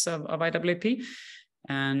specific parts of IAAP.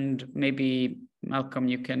 And maybe Malcolm,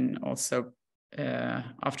 you can also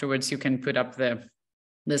afterwards you can put up the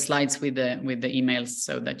slides with the emails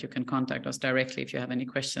so that you can contact us directly if you have any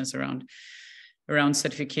questions around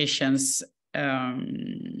certifications.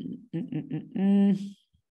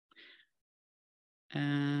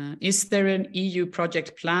 Is there an EU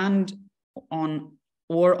project planned on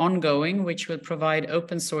or ongoing which will provide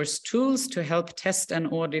open source tools to help test and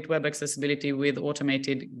audit web accessibility with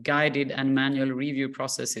automated guided and manual review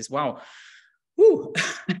processes? Wow. Woo.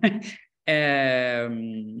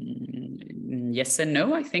 Yes and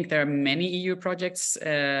no. I think there are many EU projects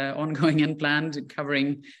ongoing and planned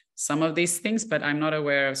covering some of these things, but I'm not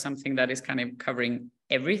aware of something that is kind of covering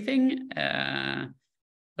everything.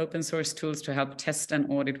 Open source tools to help test and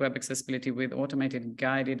audit web accessibility with automated,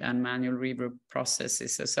 guided, and manual review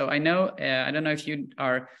processes. So I know, I don't know if you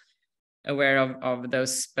are aware of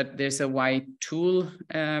those, but there's a WAI tool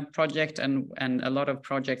project and a lot of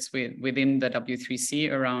projects within the W3C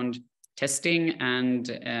around testing and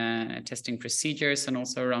testing procedures, and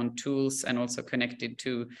also around tools, and also connected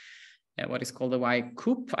to what is called the WAI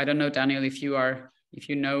COOP. I don't know, Daniel, if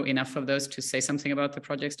you know enough of those to say something about the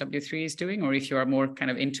projects W3 is doing, or if you are more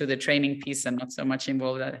kind of into the training piece and not so much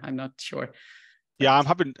involved, I'm not sure. But... Yeah,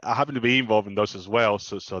 I happen to be involved in those as well.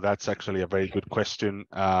 So that's actually a very good question.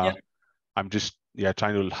 Yeah. I'm just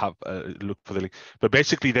trying to have a look for the link. But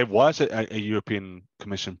basically, there was a European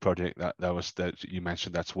Commission project that you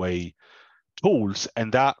mentioned. That's WAI tools,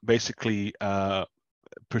 and that basically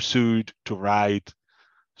pursued to write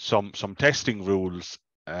some testing rules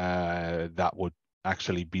that would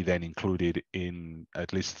actually be then included in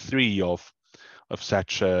at least 3 of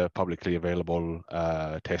such publicly available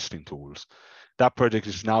testing tools. That project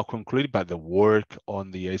is now concluded, but the work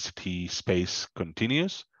on the ACT space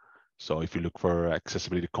continues. So if you look for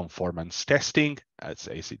accessibility conformance testing, that's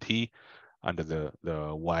ACT under the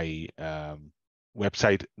WAI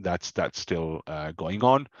website. That's still going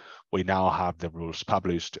on. We now have the rules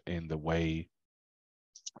published in the WAI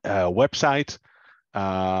website,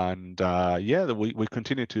 and we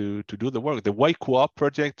continue to do the work. The WAI Co-op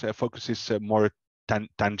project focuses more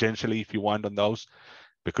tangentially, if you want, on those,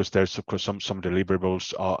 because there's of course some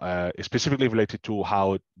deliverables specifically related to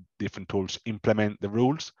how different tools implement the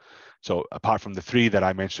rules. So apart from the 3 that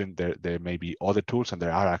I mentioned, there may be other tools, and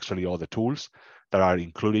there are actually other tools that are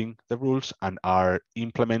including the rules and are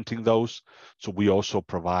implementing those. So we also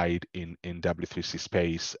provide in W3C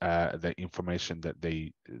space the information that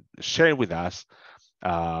they share with us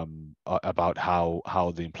about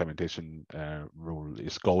how the implementation rule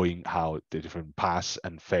is going, how the different pass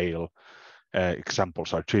and fail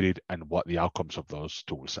examples are treated, and what the outcomes of those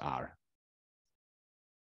tools are.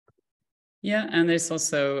 Yeah, and there's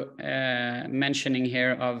also mentioning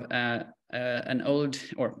here of an old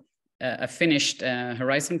or a finished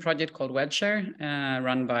Horizon project called WebShare,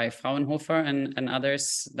 run by Fraunhofer and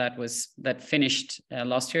others, that finished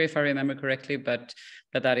last year, if I remember correctly. But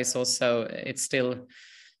that is also, it's still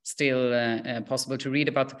possible to read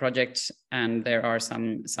about the project, and there are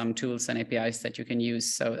some tools and APIs that you can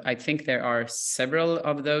use. So I think there are several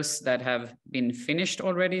of those that have been finished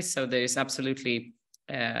already. So there is absolutely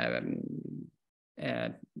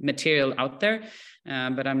material out there,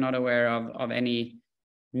 but I'm not aware of any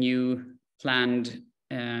new planned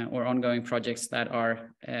or ongoing projects that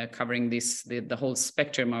are covering the whole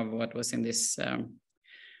spectrum of what was in this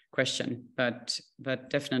question. But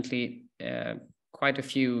definitely quite a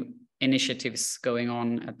few initiatives going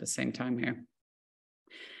on at the same time here.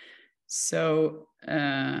 So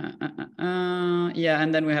yeah,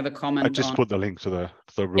 and then we have a comment. I just put the link to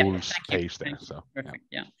the rules page there. So perfect.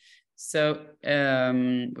 Yeah. So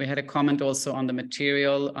we had a comment also on the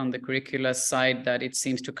material on the curricula side that it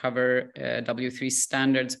seems to cover W3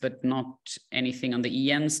 standards, but not anything on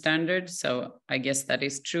the EN standard. So I guess that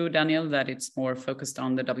is true, Daniel, that it's more focused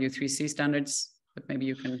on the W3C standards, but maybe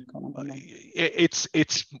you can comment on that.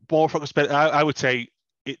 It's more focused, but I would say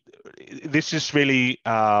this is really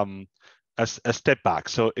a step back.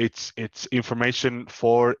 So it's information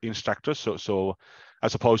for instructors. So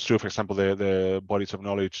as opposed to, for example, the bodies of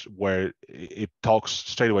knowledge, where it talks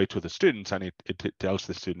straight away to the students, and it tells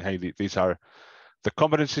the student, hey, these are the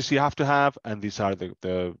competencies you have to have, and these are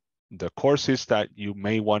the courses that you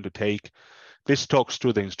may want to take. This talks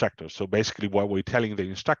to the instructors. So basically what we're telling the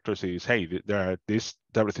instructors is, hey, there are these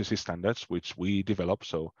W3C standards which we develop,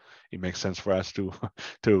 so it makes sense for us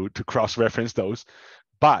to cross-reference those.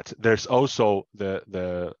 But there's also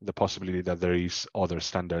the possibility that there is other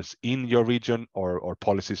standards in your region, or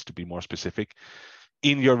policies, to be more specific,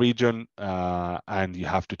 in your region, and you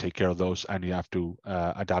have to take care of those, and you have to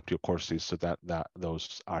adapt your courses so that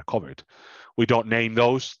those are covered. We don't name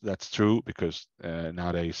those, that's true, because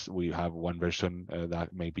nowadays we have one version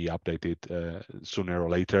that may be updated sooner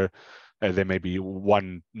or later. There may be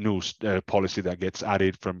one new policy that gets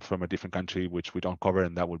added from a different country, which we don't cover,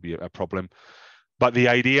 and that would be a problem. But the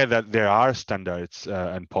idea that there are standards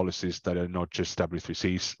and policies that are not just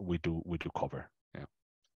W3Cs, we do cover. Yeah.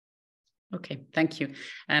 Okay, thank you.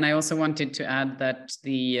 And I also wanted to add that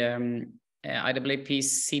the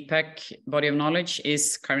IAAP's CPACC body of knowledge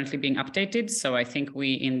is currently being updated. So I think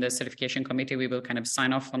we in the certification committee, we will kind of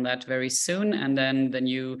sign off on that very soon. And then the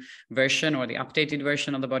new version or the updated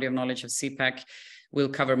version of the body of knowledge of CPACC will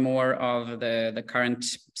cover more of the current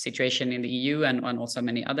situation in the EU and also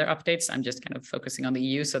many other updates. I'm just kind of focusing on the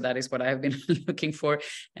EU. So that is what I have been looking for.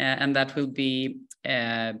 And that will be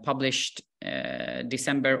published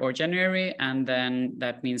December or January. And then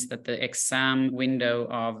that means that the exam window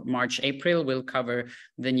of March, April will cover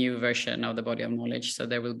the new version of the body of knowledge. So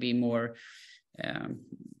there will be more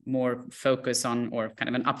focus on, or kind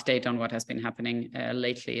of an update on what has been happening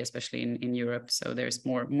lately, especially in Europe. So there's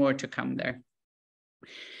more to come there.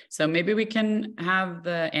 So maybe we can have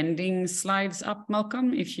the ending slides up,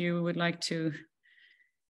 Malcolm, if you would like to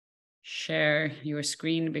share your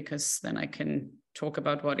screen, because then I can talk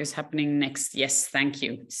about what is happening next. Yes, thank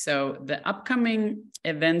you. So the upcoming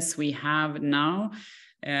events we have now,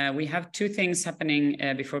 we have two things happening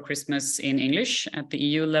before Christmas in English at the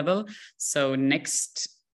EU level. So next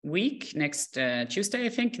week, next Tuesday, I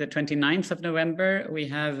think, the 29th of November, we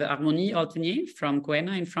have Harmonie Altenier from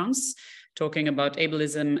Coena in France, talking about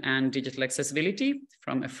ableism and digital accessibility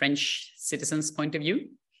from a French citizen's point of view.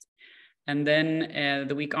 And then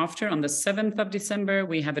the week after, on the 7th of December,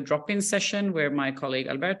 we have a drop-in session where my colleague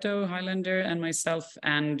Alberto Highlander and myself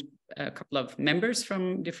and a couple of members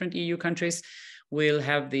from different EU countries will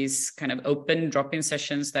have these kind of open drop-in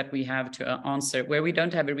sessions that we have to answer, where we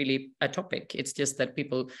don't have a topic. It's just that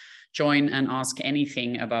people join and ask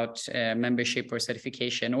anything about membership or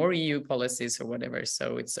certification or EU policies or whatever.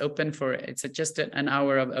 So it's open for, it's just an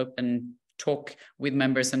hour of open talk with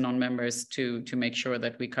members and non-members to make sure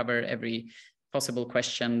that we cover every possible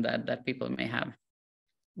question that people may have.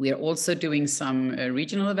 We are also doing some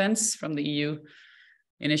regional events from the EU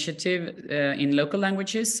initiative in local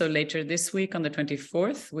languages. So later this week on the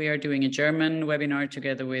 24th, we are doing a German webinar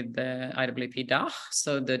together with IAAP DACH.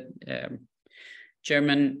 So the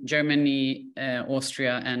Germany,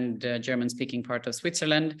 Austria, and German-speaking part of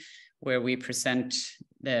Switzerland, where we present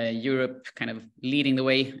Europe kind of leading the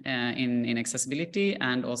way in accessibility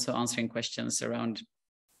and also answering questions around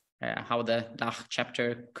how the DACH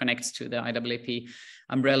chapter connects to the IAAP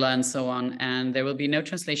umbrella and so on. And there will be no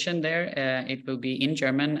translation there. It will be in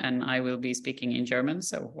German and I will be speaking in German.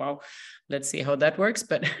 So, wow, let's see how that works.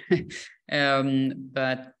 But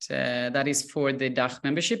that is for the DACH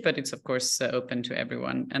membership, but it's of course open to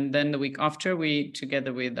everyone. And then the week after, we,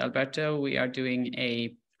 together with Alberto, we are doing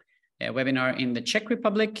a webinar in the Czech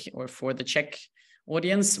Republic, or for the Czech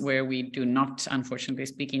audience, where we do not unfortunately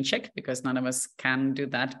speak in Czech because none of us can do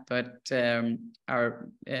that, but our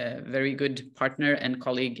very good partner and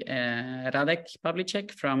colleague Radek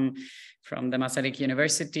Pavlicek from the Masaryk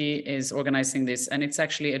University is organizing this, and it's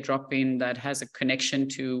actually a drop-in that has a connection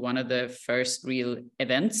to one of the first real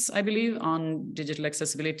events, I believe, on digital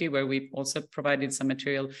accessibility, where we also provided some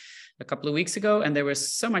material a couple of weeks ago, and there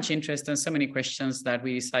was so much interest and so many questions that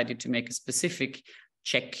we decided to make a specific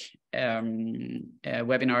Czech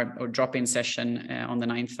webinar or drop-in session on the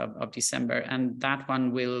 9th of December. And that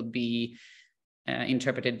one will be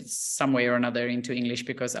interpreted some way or another into English,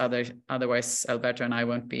 because otherwise Alberto and I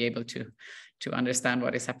won't be able to understand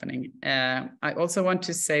what is happening. I also want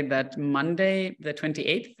to say that Monday, the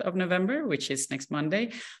 28th of November, which is next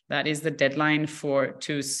Monday, that is the deadline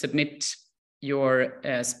to submit your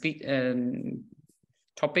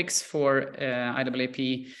topics for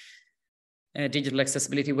IAAP digital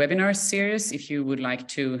accessibility webinar series. If you would like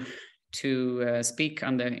to speak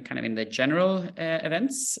on the kind of in the general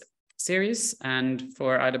events series, and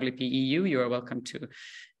for IAAP EU, you are welcome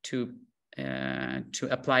to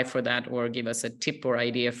apply for that, or give us a tip or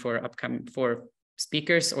idea for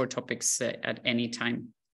speakers or topics at any time.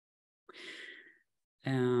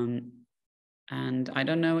 And I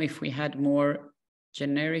don't know if we had more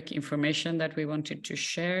generic information that we wanted to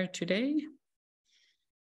share today.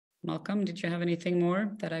 Malcolm, did you have anything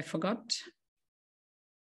more that I forgot?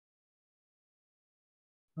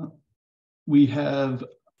 We have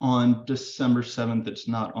on December 7th, it's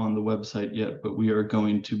not on the website yet, but we are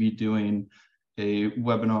going to be doing a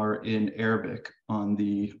webinar in Arabic on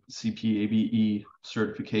the CPACC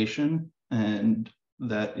certification, and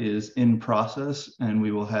that is in process, and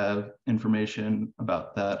we will have information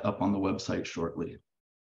about that up on the website shortly.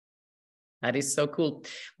 That is so cool.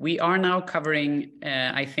 We are now covering,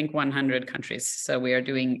 I think, 100 countries. So we are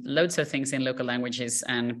doing loads of things in local languages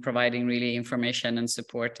and providing really information and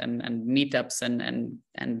support and meetups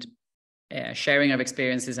and sharing of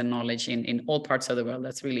experiences and knowledge in all parts of the world.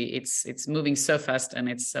 That's really, it's moving so fast, and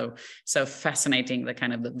it's so fascinating, the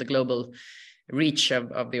kind of the global reach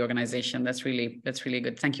of the organization. That's really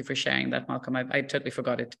good. Thank you for sharing that, Malcolm. I totally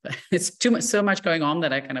forgot it. It's so much going on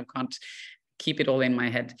that I kind of can't keep it all in my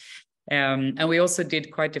head. And we also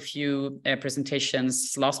did quite a few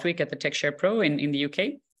presentations last week at the TechShare Pro in the UK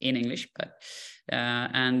in English, but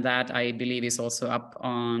and that I believe is also up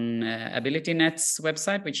on AbilityNet's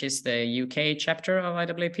website, which is the UK chapter of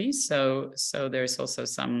IAAP. So there's also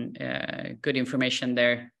some good information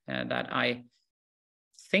there that I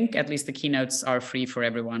think at least the keynotes are free for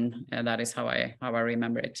everyone. That is how I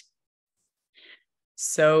remember it.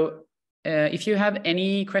 So if you have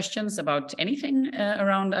any questions about anything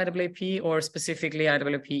around IAAP or specifically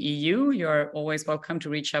IAAP EU, you're always welcome to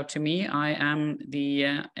reach out to me. I am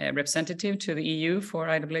the representative to the EU for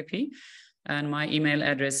IAAP, and my email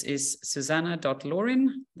address is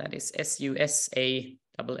susanna.laurin, that is SUSANNA.LAURIN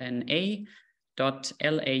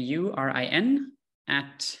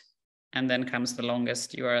 @ and then comes the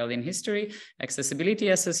longest URL in history, Accessibility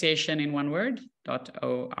Association in one word,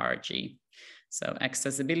 .org. So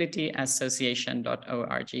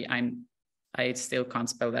accessibilityassociation.org. I still can't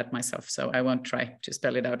spell that myself, so I won't try to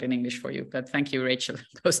spell it out in English for you, but thank you, Rachel,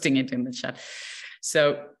 posting it in the chat.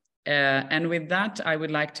 So, and with that, I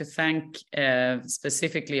would like to thank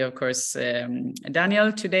specifically, of course,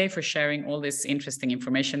 Daniel today for sharing all this interesting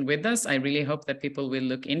information with us. I really hope that people will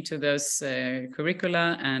look into those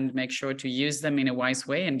curricula and make sure to use them in a wise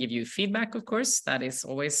way and give you feedback, of course. That is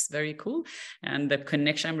always very cool. And the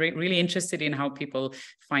connection, I'm really interested in how people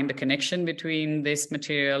find the connection between this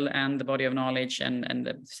material and the body of knowledge and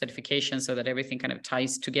the certification, so that everything kind of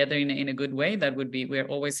ties together in a good way. That would be, we're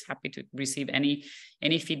always happy to receive any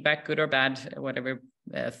feedback, good or bad, whatever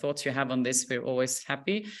thoughts you have on this, we're always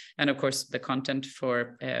happy. And of course, the content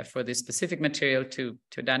for this specific material to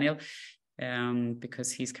Daniel,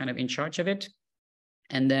 because he's kind of in charge of it.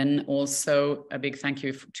 And then also a big thank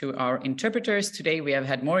you to our interpreters. Today we have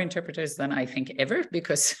had more interpreters than I think ever,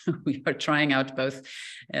 because we are trying out both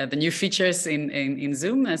the new features in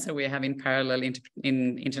Zoom, and so we have in parallel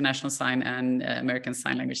in International Sign and American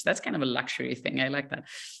Sign Language. That's kind of a luxury thing. I like that.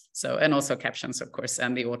 So, and also captions, of course,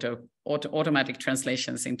 and the automatic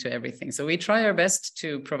translations into everything. So we try our best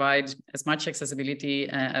to provide as much accessibility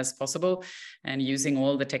as possible, and using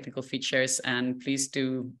all the technical features. And please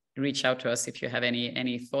do reach out to us if you have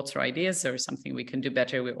any thoughts or ideas or something we can do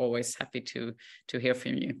better. We're always happy to hear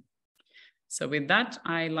from you. So with that,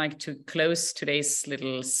 I like to close today's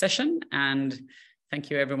little session, and thank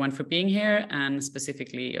you everyone for being here, and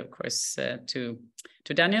specifically, of course, to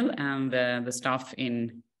Daniel and the staff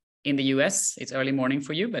in the US. It's early morning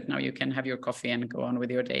for you, but now you can have your coffee and go on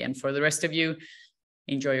with your day. And for the rest of you,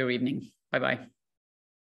 enjoy your evening. Bye-bye.